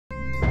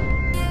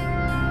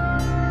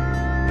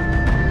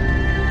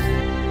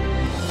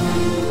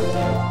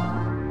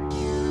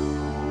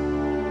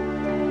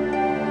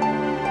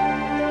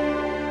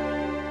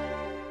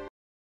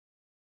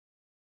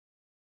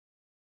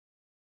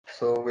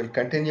So we'll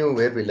continue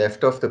where we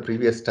left off the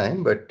previous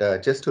time, but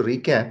just to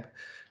recap,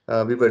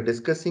 we were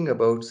discussing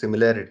about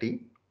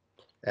similarity,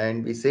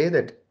 and we say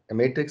that a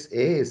matrix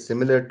A is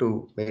similar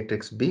to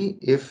matrix B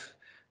if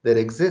there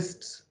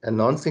exists a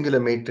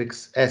non-singular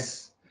matrix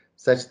S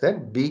such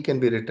that B can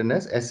be written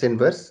as S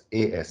inverse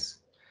AS.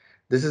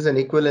 This is an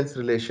equivalence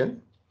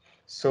relation,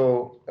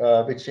 so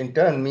which in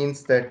turn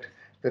means that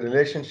the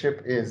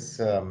relationship is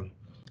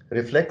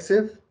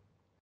reflexive,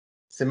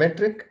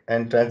 symmetric,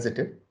 and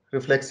transitive.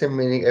 Reflexive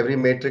meaning every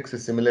matrix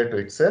is similar to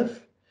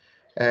itself,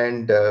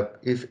 and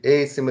if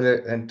A is similar,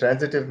 and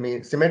transitive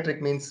means symmetric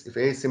means if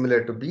A is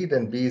similar to B,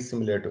 then B is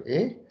similar to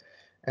A,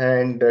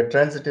 and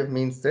transitive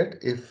means that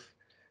if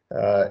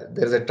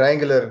there's a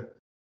triangular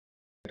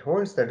that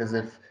holds, that is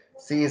if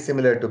C is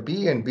similar to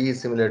B and B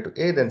is similar to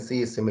A, then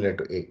C is similar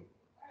to A.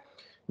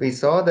 We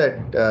saw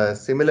that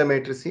similar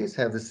matrices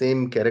have the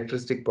same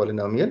characteristic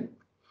polynomial,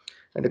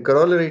 and a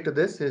corollary to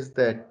this is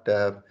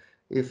that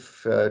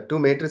if two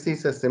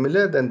matrices are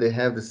similar, then they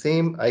have the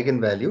same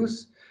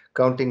eigenvalues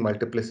counting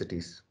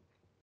multiplicities.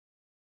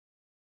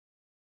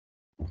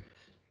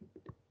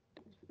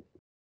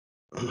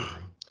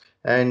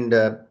 And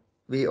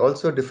we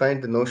also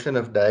defined the notion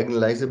of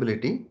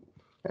diagonalizability,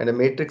 and a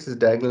matrix is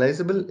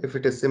diagonalizable if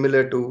it is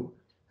similar to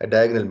a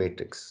diagonal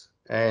matrix.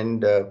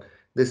 And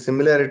this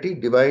similarity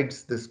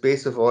divides the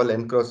space of all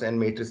n cross n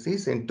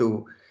matrices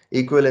into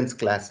equivalence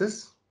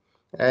classes.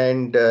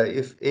 And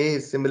if A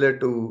is similar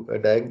to a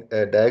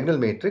diagonal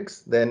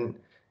matrix, then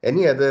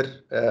any other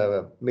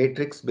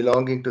matrix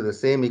belonging to the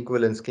same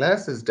equivalence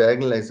class is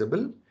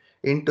diagonalizable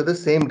into the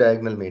same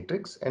diagonal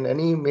matrix, and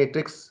any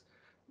matrix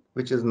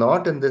which is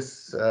not in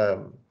this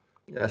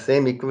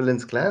same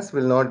equivalence class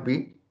will not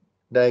be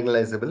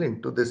diagonalizable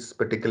into this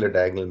particular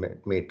diagonal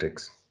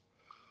matrix.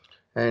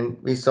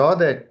 And we saw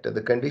that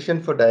the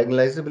condition for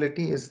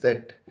diagonalizability is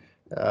that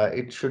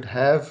it should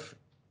have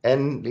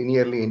n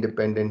linearly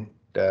independent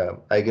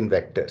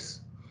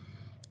eigenvectors.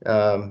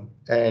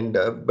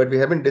 But we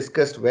haven't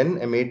discussed when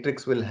a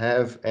matrix will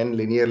have n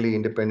linearly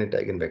independent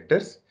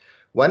eigenvectors.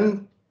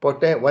 One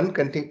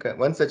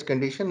such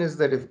condition is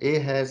that if A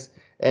has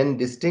n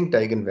distinct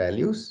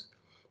eigenvalues,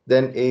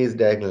 then A is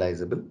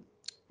diagonalizable.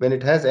 When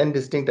it has n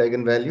distinct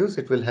eigenvalues,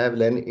 it will have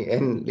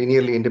n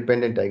linearly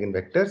independent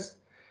eigenvectors,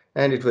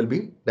 and it will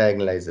be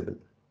diagonalizable.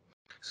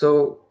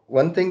 So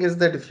one thing is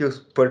that if you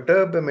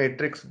perturb a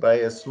matrix by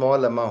a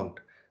small amount,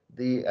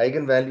 the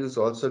eigenvalues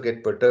also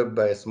get perturbed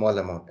by a small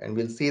amount, and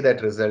we'll see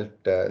that result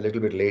a little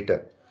bit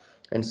later.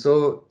 And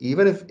so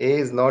even if A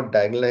is not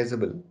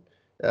diagonalizable,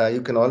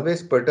 you can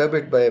always perturb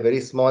it by a very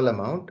small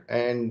amount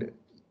and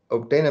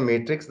obtain a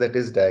matrix that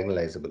is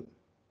diagonalizable.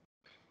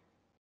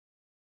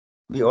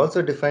 We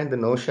also defined the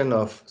notion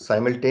of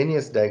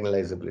simultaneous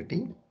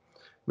diagonalizability,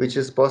 which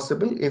is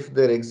possible if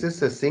there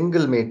exists a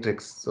single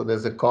matrix. So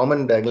there's a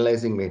common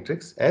diagonalizing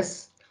matrix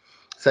S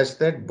such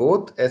that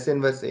both S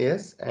inverse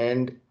AS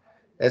and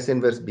S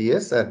inverse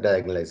BS are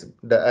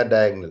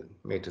diagonal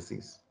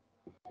matrices.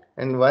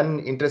 And one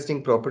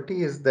interesting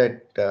property is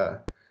that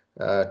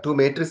two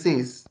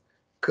matrices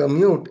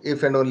commute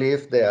if and only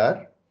if they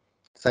are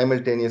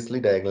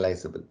simultaneously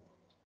diagonalizable.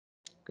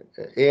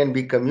 A and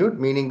B commute,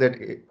 meaning that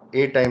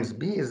A times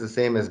B is the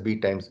same as B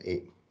times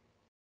A.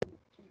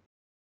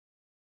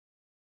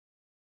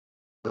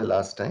 The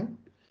last time.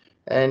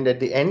 And at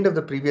the end of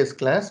the previous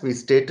class, we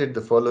stated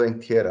the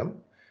following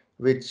theorem,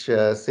 which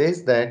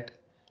says that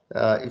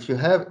if you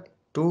have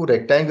two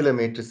rectangular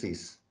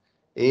matrices,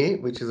 A,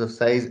 which is of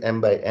size m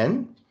by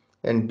n,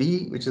 and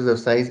B, which is of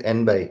size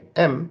n by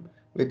m,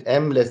 with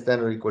m less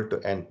than or equal to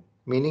n,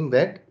 meaning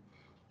that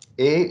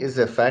A is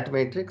a fat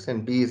matrix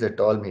and B is a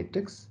tall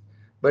matrix.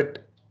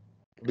 But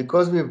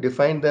because we have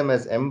defined them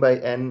as m by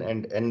n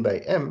and n by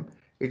m,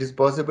 it is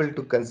possible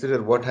to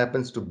consider what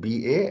happens to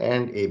BA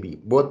and AB.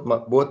 Both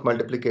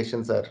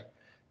multiplications are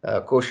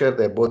kosher,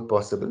 they're both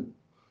possible.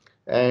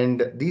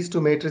 And these two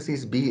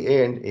matrices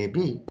BA and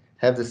AB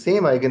have the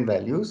same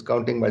eigenvalues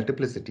counting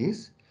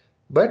multiplicities,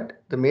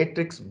 but the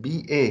matrix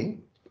BA,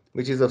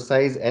 which is of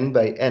size n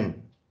by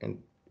n,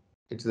 and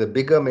it's a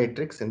bigger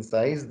matrix in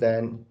size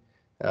than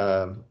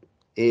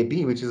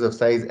AB, which is of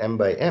size m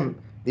by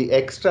m, the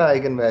extra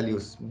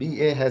eigenvalues,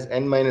 BA has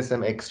n minus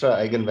m extra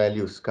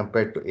eigenvalues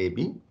compared to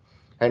AB,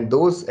 and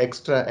those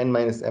extra n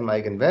minus m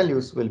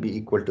eigenvalues will be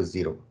equal to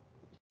 0.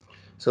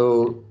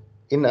 So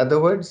in other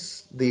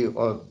words,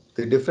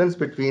 the difference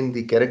between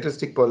the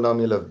characteristic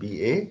polynomial of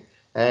BA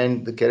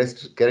and the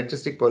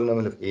characteristic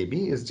polynomial of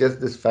AB is just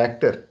this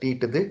factor t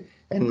to the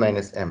n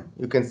minus m.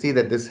 You can see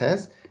that this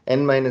has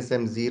n minus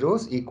m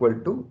zeros equal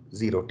to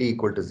 0, t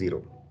equal to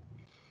 0.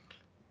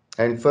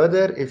 And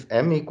further, if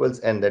m equals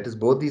n, that is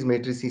both these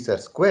matrices are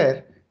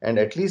square and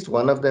at least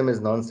one of them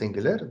is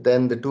non-singular,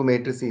 then the two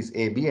matrices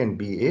AB and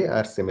BA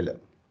are similar.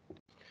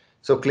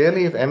 So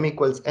clearly if m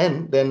equals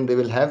n, then they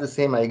will have the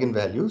same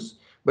eigenvalues.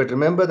 But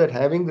remember that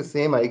having the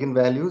same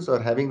eigenvalues or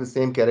having the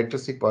same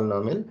characteristic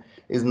polynomial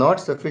is not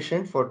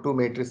sufficient for two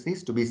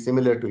matrices to be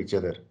similar to each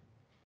other.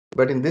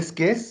 But in this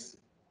case,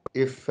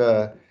 if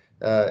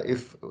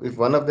if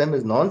one of them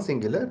is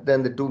non-singular,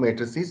 then the two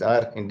matrices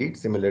are indeed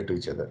similar to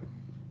each other.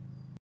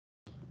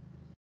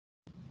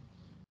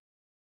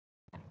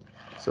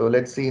 So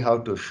let's see how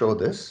to show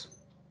this.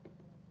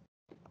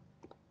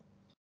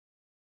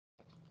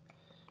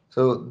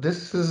 So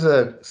this is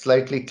a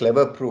slightly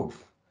clever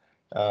proof.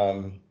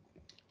 Um,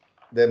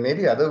 there may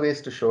be other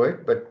ways to show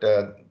it, but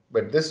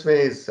this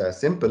way is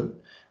simple.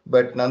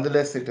 But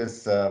nonetheless,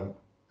 it's a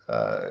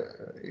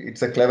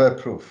clever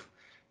proof.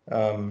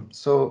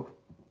 So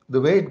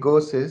the way it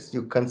goes is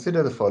you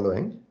consider the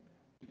following.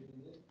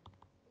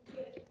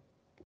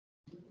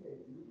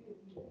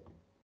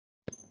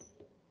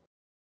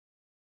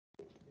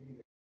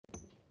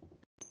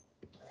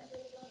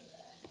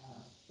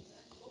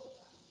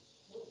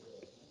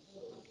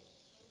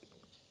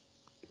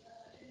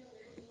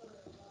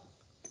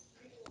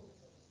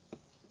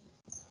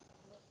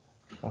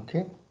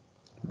 Okay,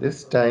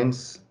 this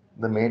times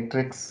the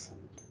matrix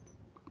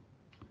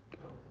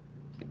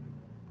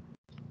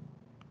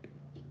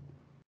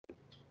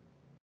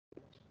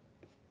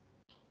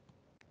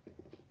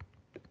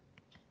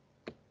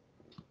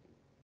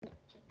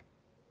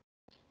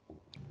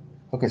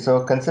Okay,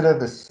 so consider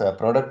this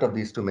product of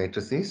these two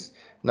matrices.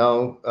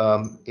 Now,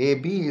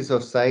 AB is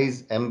of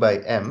size m by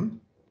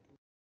m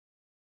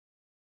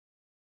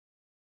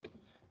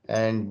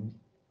and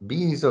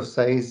B is of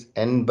size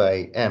n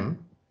by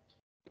m.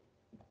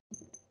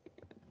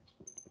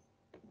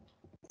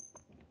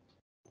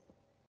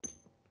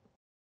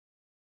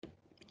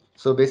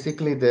 So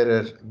basically, there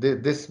are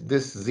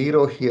this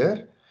zero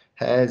here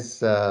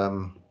has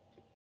m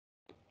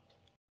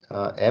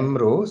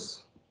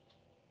rows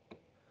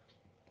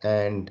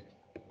and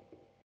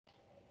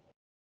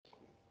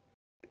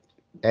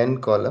n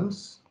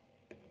columns,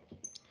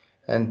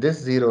 and this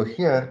zero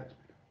here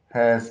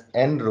has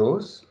n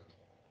rows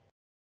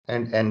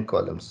and n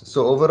columns.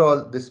 So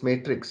overall, this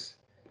matrix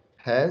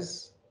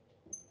has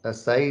a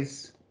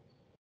size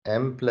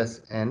m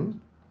plus n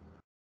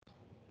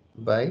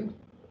by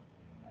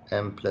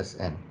m plus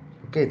n.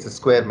 Okay, it's a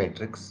square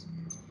matrix,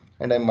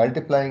 and I'm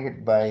multiplying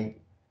it by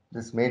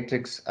this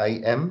matrix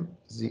im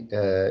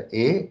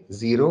a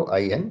 0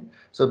 in.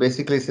 So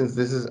basically, since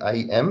this is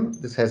im,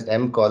 this has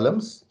m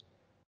columns,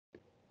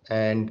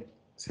 and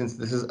since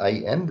this is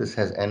in, this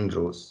has n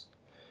rows.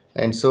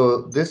 And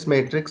so this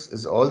matrix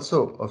is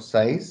also of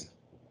size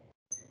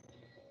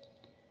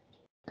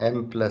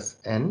m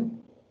plus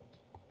n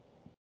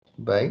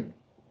by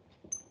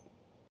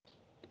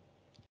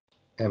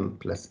m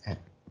plus n.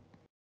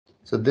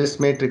 So this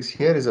matrix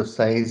here is of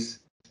size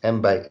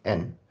m by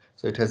n.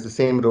 So it has the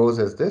same rows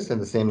as this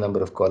and the same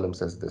number of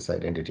columns as this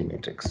identity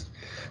matrix.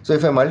 So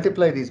if I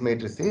multiply these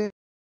matrices,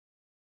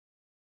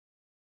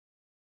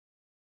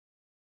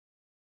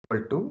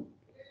 equal to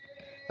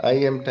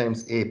im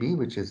times ab,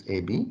 which is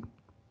ab,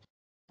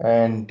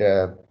 and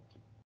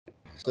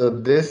so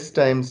this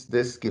times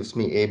this gives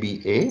me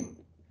aba,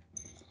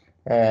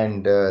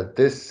 and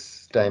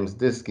this times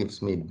this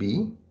gives me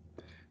b,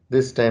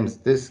 this times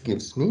this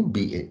gives me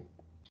ba.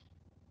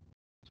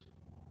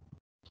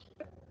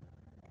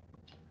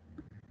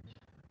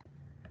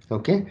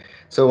 Okay,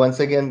 so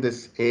once again,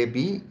 this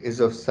AB is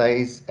of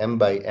size m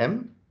by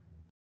m.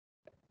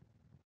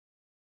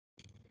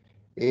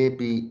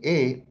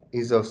 ABA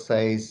is of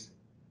size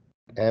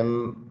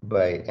m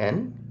by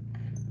n.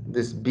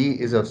 This B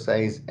is of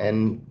size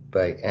n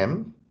by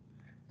m.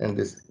 And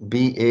this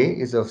BA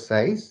is of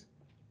size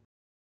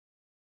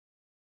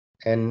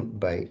n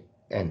by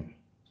n.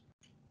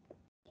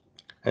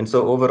 And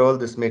so overall,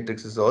 this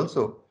matrix is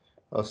also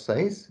of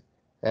size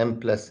m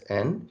plus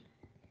n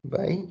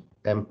by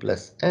m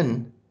plus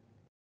n,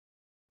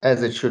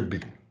 as it should be,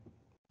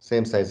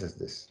 same size as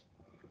this.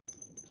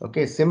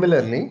 Okay,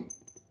 similarly,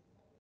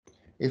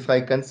 if I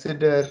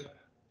consider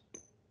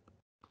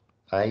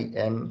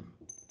im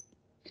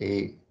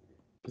a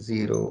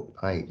 0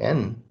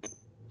 in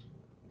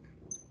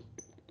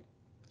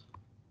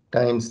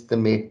times the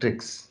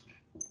matrix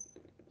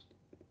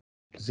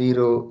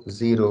 0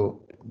 0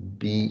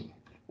 b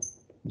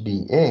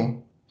da,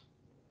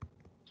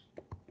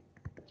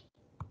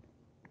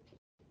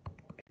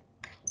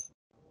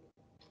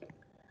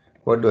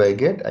 what do I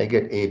get? I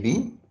get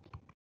AB,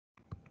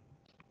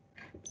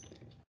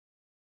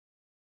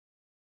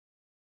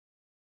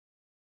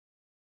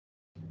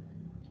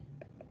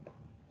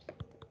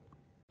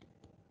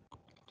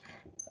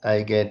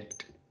 I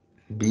get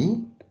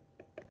B,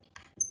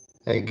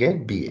 I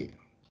get BA.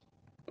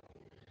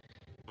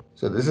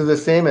 So this is the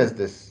same as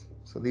this.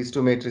 So these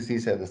two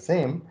matrices are the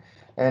same.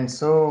 And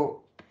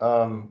so,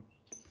 and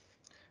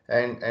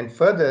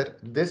further,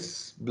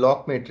 this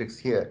block matrix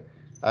here,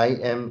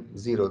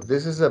 IM0,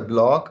 this is a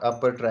block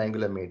upper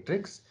triangular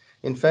matrix.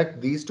 In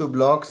fact, these two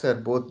blocks are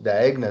both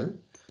diagonal.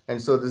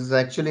 And so this is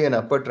actually an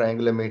upper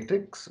triangular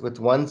matrix with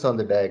ones on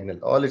the diagonal.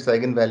 All its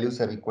eigenvalues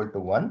are equal to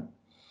 1.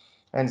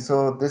 And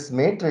so this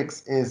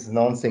matrix is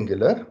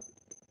non-singular.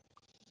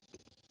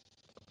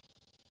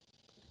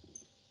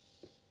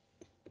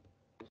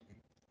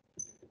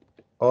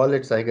 All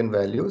its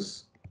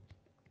eigenvalues.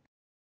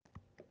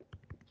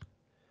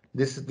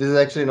 this is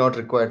actually not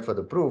required for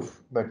the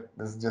proof, but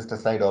this is just a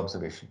side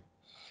observation.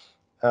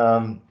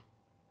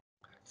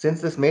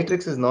 Since this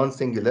matrix is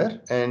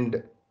non-singular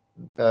and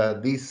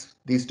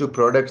these two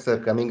products are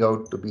coming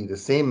out to be the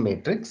same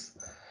matrix,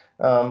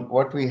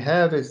 what we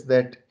have is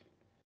that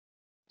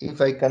if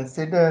I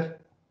consider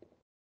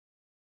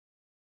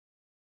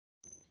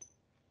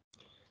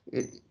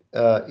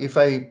if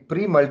I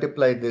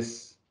pre-multiply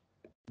this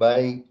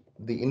by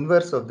the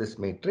inverse of this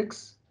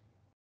matrix,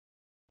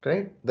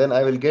 right, then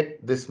I will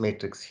get this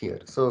matrix here.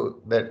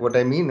 So that what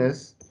I mean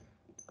is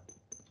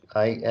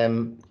I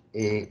am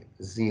a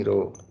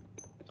 0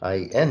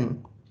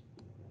 in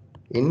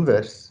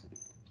inverse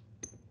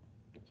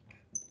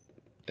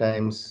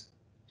times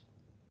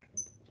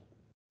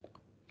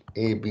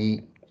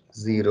AB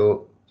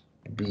 0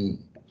 B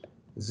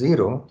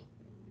 0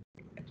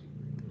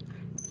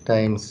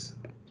 times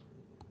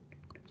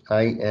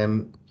I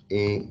am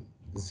a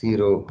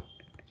 0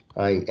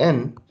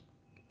 in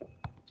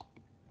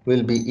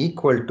will be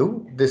equal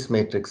to this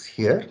matrix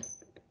here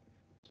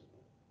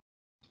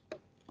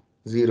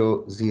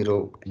 0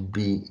 0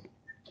 B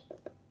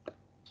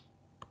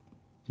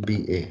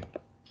BA.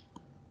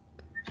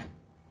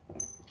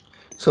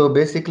 So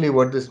basically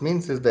what this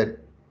means is that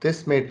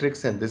this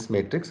matrix and this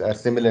matrix are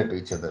similar to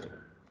each other.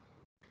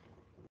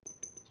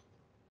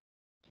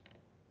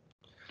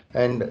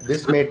 And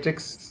this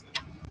matrix,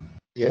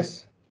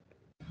 yes?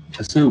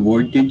 So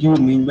what did you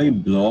mean by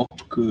block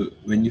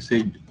when you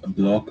said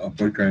block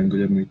upper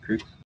triangular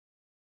matrix?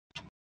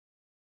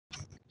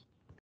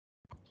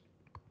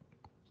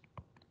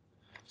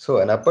 So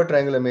an upper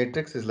triangular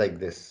matrix is like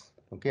this.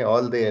 Okay,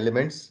 all the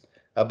elements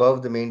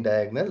above the main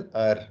diagonal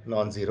are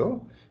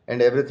non-zero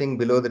and everything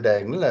below the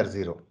diagonal are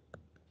zero.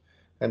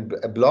 And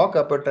a block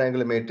upper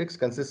triangular matrix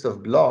consists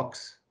of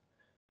blocks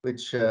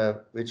which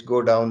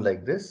go down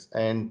like this,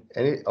 and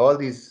all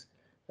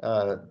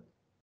the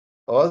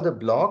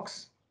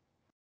blocks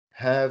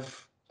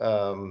have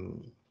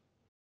so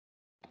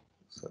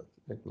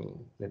let me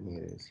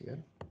erase here.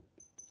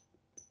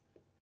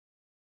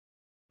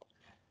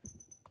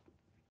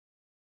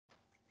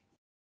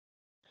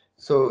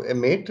 So a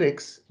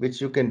matrix which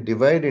you can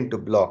divide into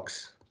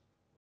blocks.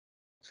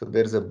 So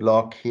there's a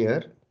block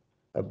here,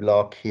 a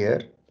block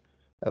here,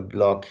 a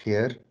block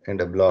here, and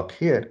a block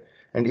here.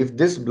 And if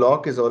this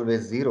block is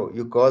always zero,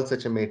 you call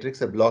such a matrix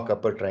a block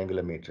upper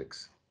triangular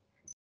matrix.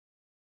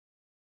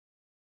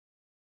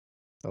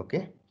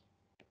 Okay.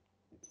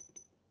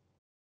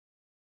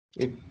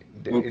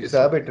 It's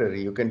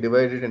arbitrary. You can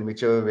divide it in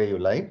whichever way you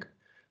like.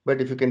 But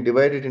if you can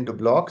divide it into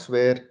blocks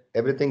where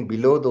everything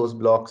below those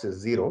blocks is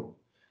zero,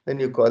 then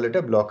you call it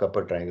a block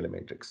upper triangular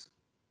matrix.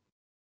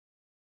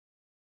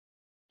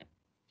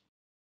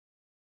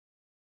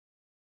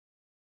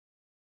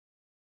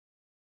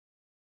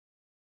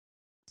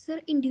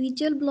 Sir,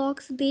 individual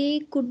blocks,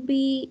 they could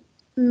be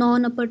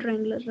non-upper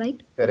triangular,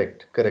 right?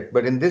 Correct, correct.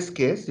 But in this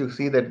case, you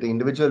see that the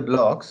individual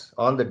blocks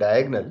on the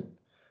diagonal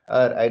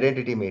are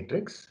identity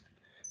matrix,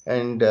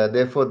 and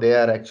therefore they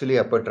are actually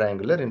upper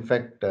triangular. In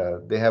fact,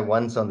 they have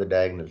ones on the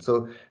diagonal.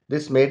 So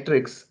this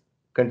matrix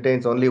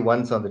contains only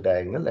ones on the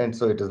diagonal, and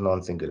so it is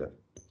non-singular.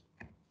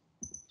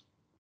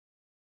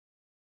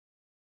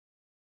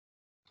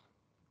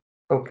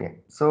 Okay,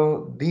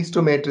 so these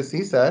two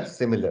matrices are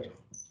similar.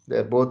 They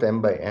are both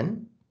m by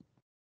n.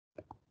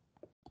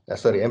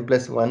 Sorry, m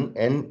plus 1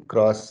 n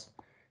cross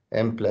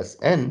m plus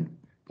n,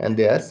 and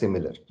they are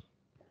similar.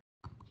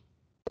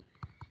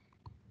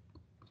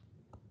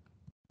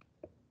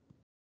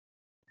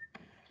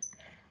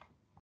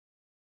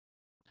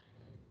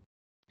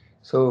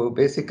 So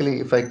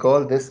basically, if I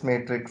call this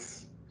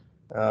matrix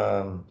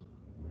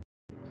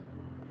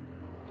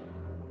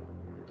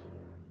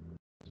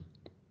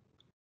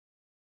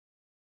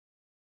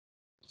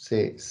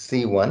say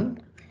C1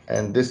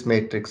 and this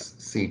matrix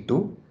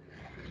C2,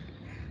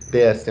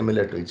 they are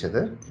similar to each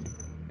other.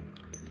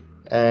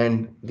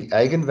 And the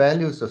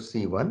eigenvalues of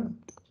C1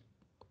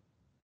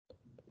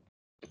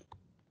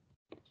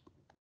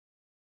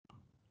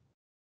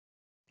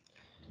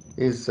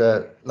 is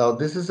now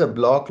this is a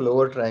block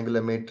lower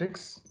triangular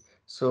matrix.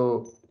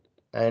 So,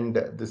 and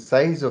the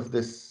size of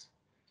this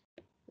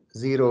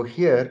 0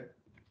 here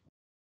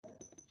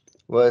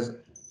was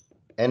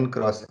n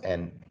cross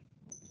n.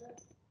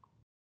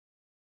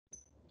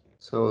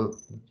 So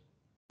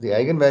the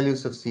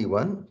eigenvalues of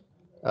C1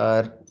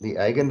 are the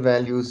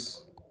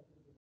eigenvalues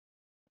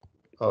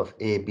of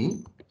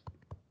AB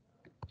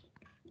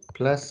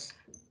plus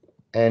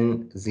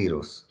n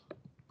zeros.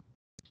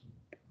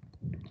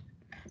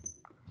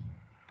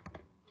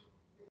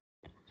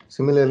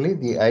 Similarly,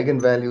 the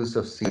eigenvalues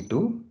of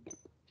C2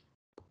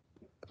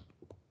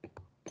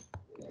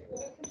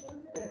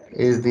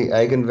 is the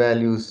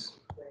eigenvalues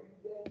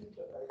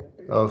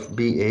of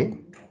BA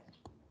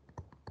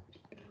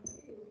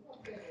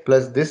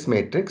plus this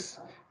matrix,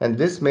 and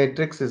this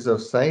matrix is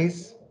of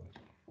size,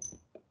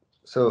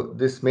 so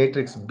this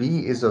matrix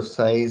B is of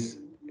size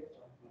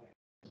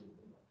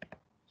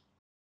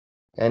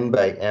n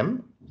by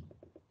m.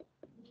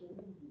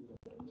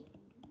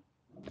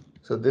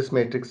 So this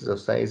matrix is of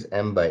size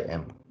m by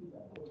m.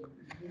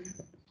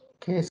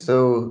 Okay,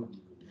 so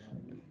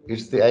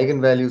it's the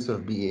eigenvalues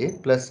of BA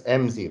plus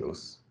M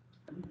zeros.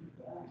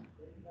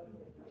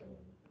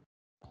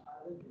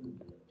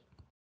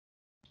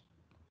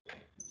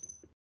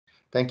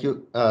 Thank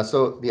you.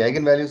 So the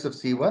eigenvalues of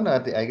C1 are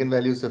the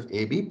eigenvalues of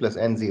AB plus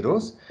N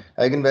zeros.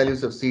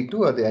 Eigenvalues of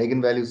C2 are the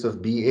eigenvalues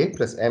of BA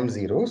plus M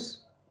zeros.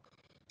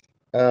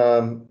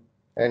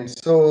 And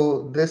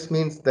so this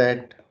means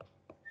that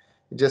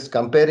just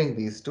comparing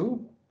these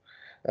two,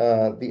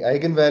 the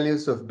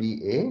eigenvalues of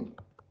BA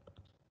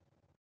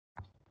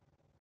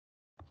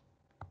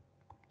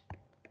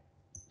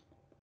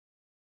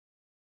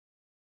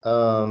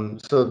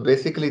so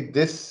basically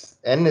this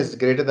n is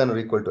greater than or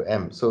equal to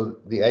m. So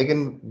the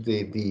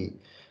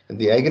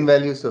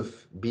eigenvalues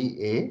of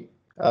BA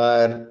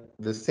are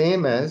the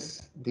same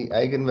as the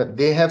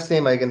they have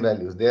same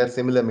eigenvalues. They are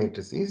similar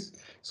matrices.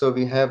 So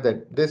we have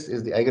that this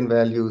is the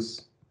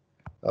eigenvalues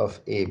of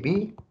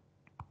AB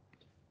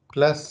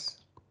plus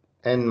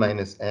n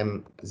minus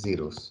m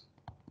zeros.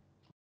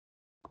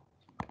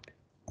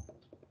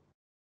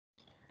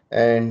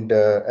 And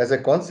as a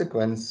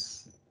consequence,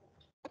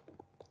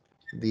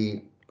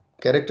 the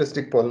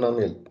characteristic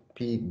polynomial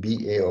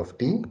PBA of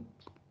t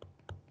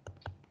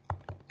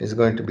is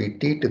going to be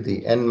t to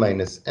the n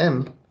minus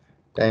m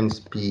times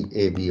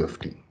PAB of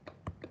t.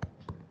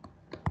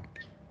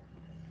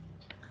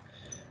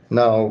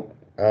 Now,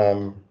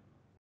 to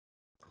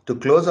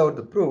close out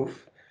the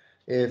proof,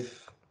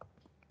 if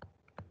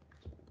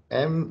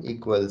m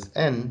equals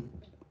n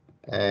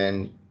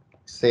and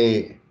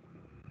say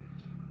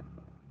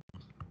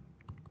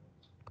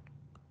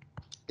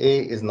A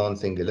is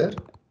non-singular,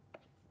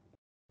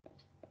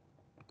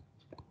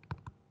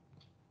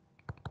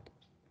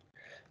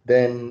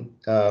 then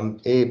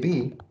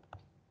AB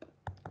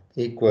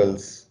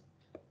equals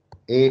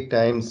A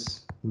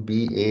times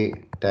BA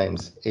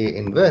times A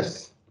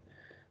inverse,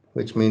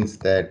 which means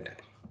that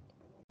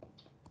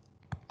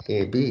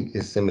AB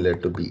is similar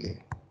to BA.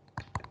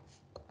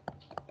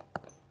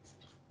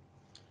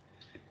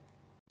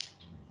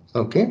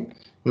 Okay,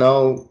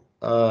 now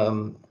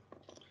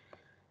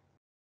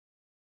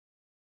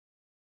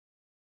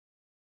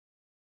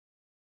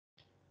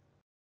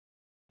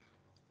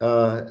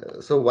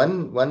so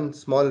one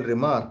small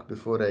remark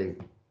before I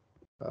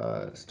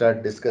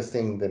start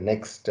discussing the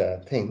next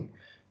thing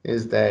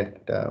is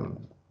that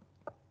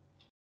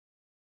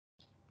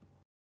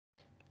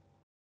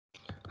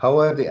how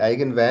are the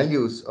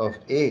eigenvalues of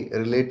A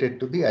related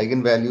to the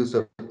eigenvalues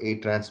of A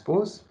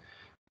transpose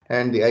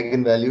and the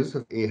eigenvalues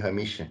of A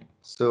Hermitian.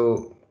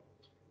 So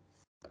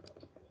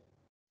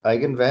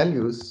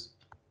eigenvalues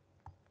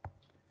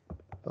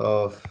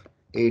of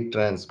A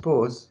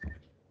transpose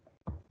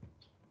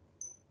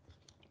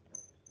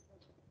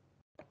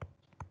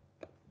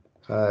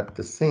are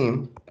the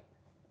same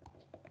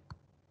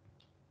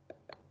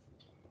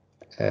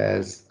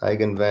as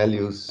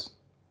eigenvalues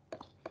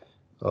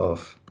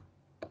of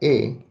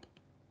A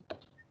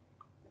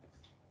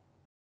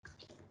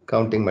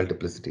counting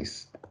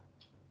multiplicities.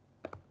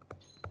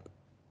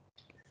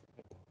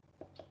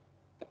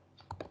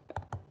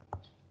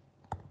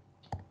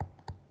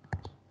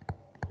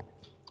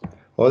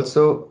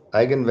 Also,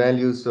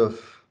 eigenvalues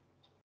of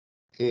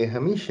A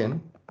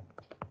Hermitian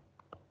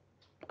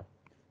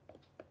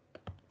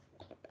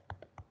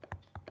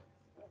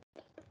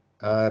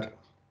are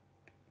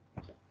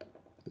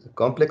the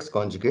complex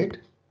conjugate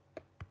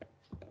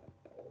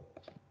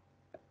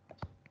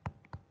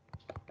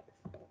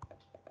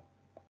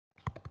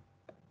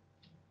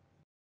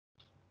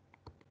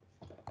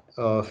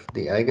of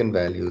the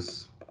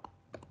eigenvalues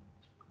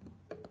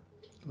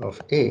of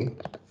A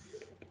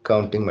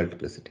counting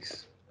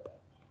multiplicities.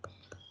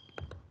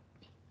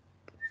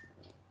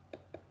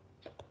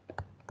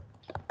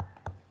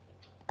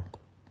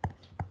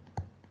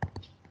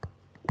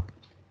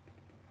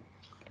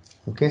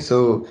 Okay,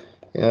 so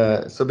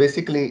so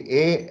basically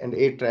A and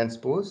A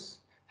transpose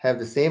have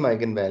the same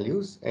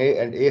eigenvalues. A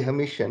and A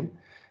Hermitian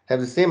have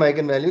the same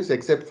eigenvalues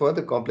except for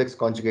the complex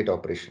conjugate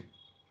operation.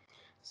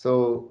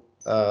 So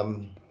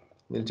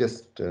we'll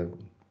just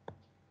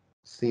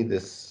see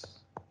this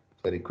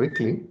very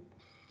quickly.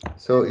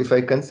 So if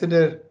I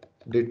consider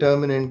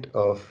determinant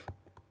of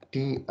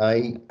Ti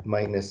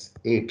minus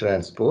A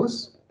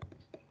transpose,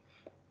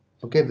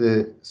 okay,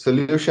 the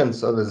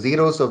solutions or the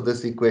zeros of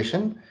this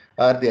equation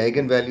are the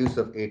eigenvalues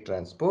of A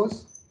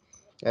transpose,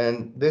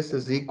 and this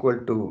is equal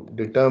to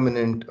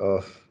determinant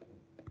of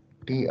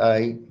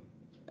Ti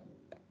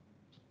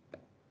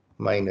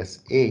minus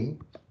A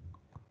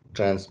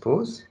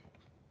transpose,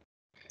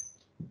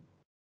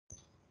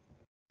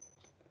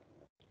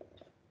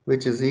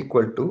 which is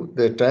equal to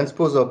the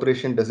transpose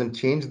operation doesn't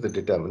change the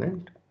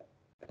determinant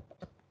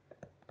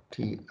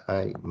Ti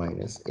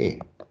minus A.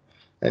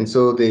 And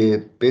so they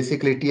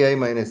basically Ti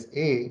minus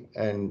A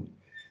and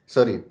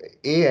sorry,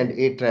 A and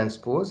A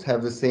transpose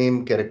have the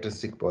same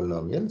characteristic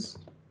polynomials.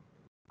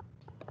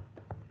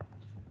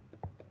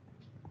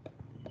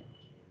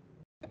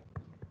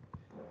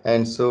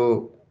 And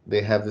so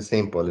they have the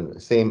same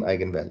same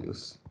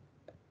eigenvalues.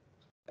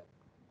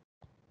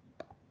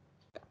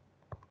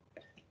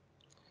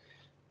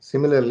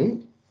 Similarly,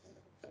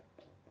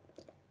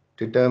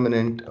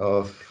 determinant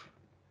of,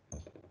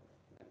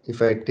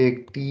 if I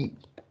take T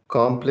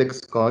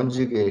complex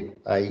conjugate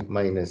I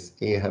minus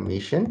A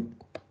Hermitian,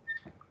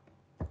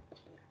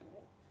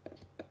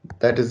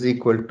 that is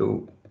equal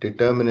to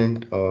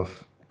determinant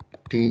of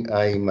Ti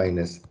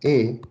minus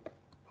A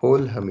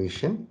whole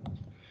Hermitian.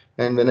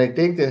 And when I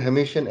take the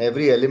Hermitian,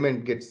 every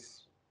element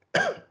gets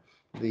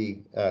the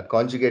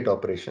conjugate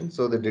operation.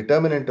 So the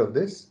determinant of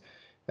this,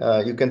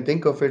 you can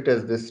think of it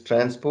as this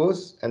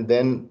transpose and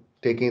then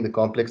taking the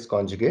complex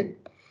conjugate.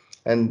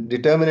 And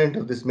determinant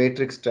of this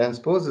matrix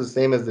transpose is the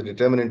same as the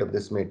determinant of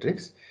this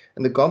matrix.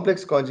 And the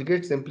complex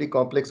conjugate simply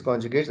complex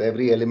conjugates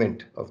every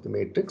element of the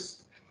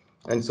matrix.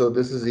 And so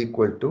this is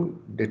equal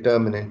to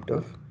determinant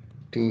of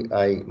Ti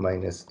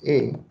minus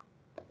A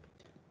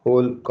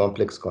whole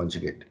complex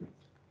conjugate.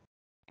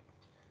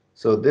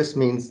 So this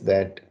means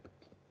that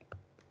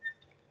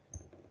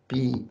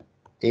P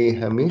A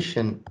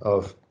Hermitian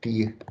of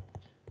T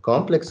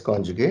complex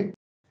conjugate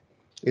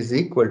is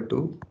equal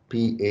to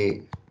PA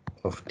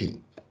of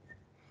T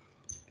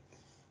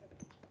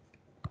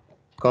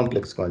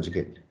complex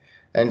conjugate.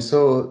 And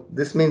so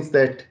this means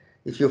that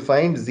if you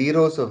find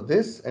zeros of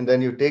this and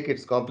then you take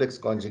its complex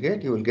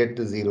conjugate, you will get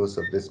the zeros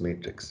of this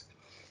matrix.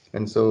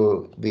 And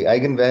so the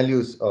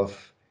eigenvalues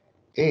of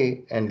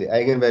A and the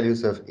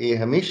eigenvalues of A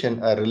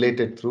Hermitian are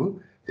related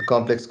through the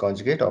complex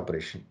conjugate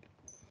operation.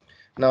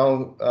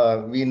 Now,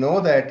 we know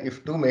that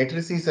if two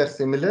matrices are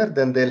similar,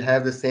 then they'll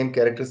have the same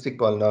characteristic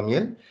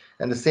polynomial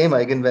and the same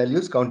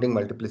eigenvalues counting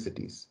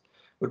multiplicities.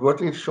 But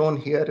what we've shown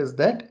here is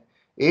that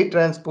A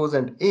transpose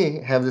and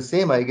A have the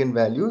same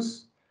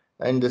eigenvalues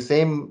and the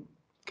same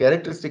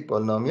characteristic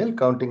polynomial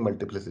counting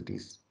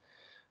multiplicities.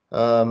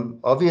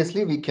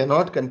 Obviously, we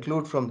cannot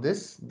conclude from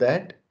this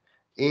that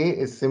A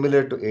is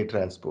similar to A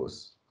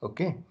transpose.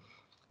 Okay.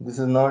 This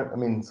is not, I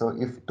mean, so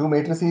if two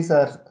matrices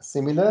are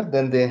similar,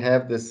 then they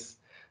have this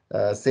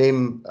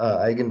same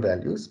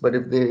eigenvalues. But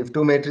if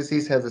two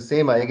matrices have the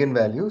same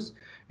eigenvalues,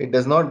 it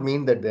does not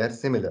mean that they are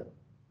similar.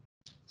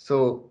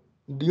 So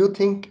do you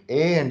think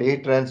A and A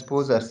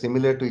transpose are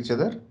similar to each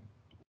other?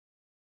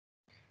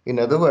 In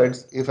other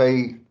words, if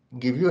I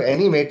give you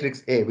any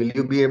matrix A, will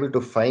you be able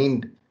to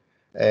find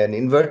an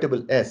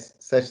invertible S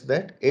such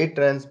that A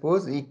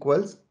transpose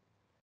equals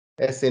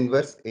S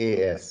inverse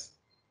AS?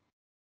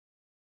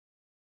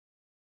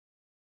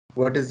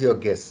 What is your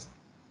guess?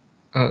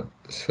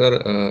 Sir,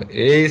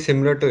 A is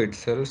similar to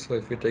itself, so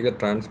if we take a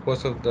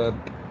transpose of that.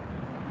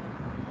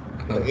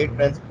 No, A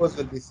transpose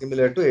will be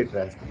similar to A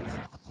transpose.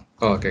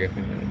 Okay,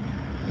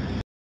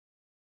 fine.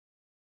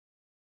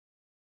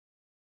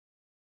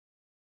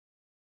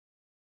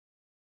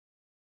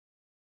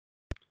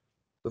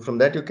 So from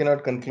that you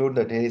cannot conclude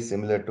that A is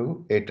similar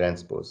to A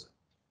transpose.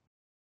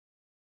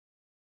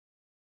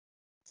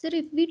 Sir,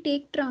 if we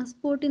take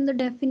transport in the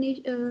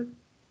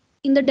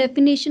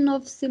definition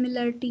of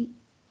similarity,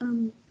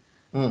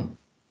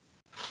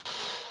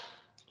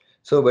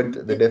 So,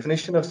 but the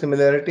definition of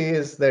similarity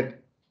is that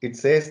it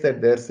says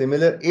that they are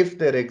similar if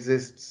there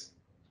exists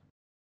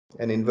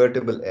an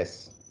invertible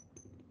S.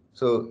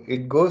 So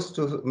it goes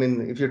to, I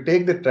mean, if you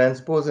take the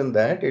transpose in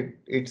that,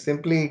 it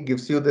simply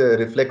gives you the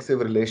reflexive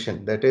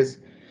relation. That is,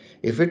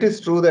 if it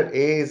is true that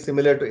A is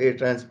similar to A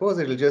transpose,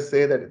 it will just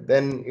say that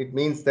then it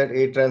means that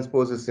A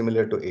transpose is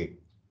similar to A.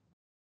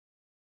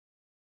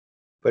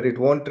 But it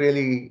won't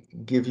really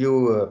give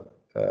you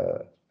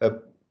a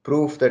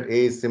proof that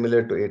A is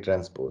similar to A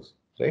transpose,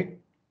 right?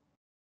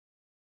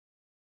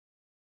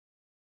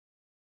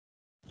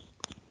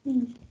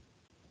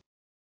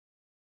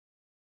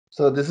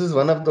 So this is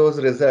one of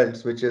those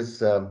results which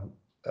is,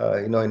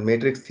 in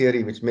matrix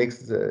theory, which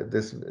makes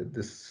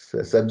this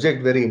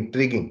subject very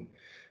intriguing.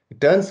 It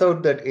turns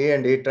out that A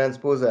and A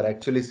transpose are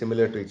actually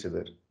similar to each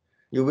other.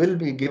 You will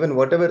be given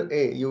whatever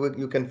A,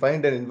 you can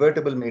find an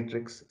invertible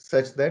matrix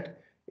such that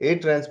A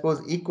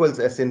transpose equals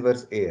S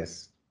inverse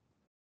AS.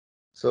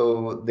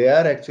 So they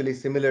are actually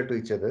similar to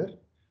each other.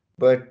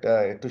 But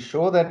to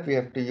show that, we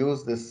have to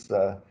use this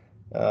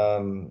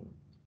um,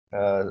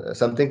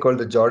 something called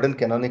the Jordan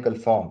canonical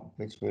form,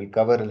 which we'll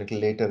cover a little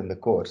later in the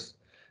course.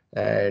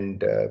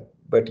 And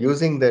but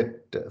using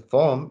that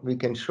form, we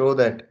can show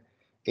that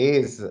A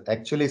is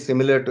actually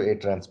similar to A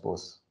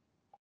transpose.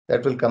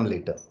 That will come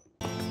later.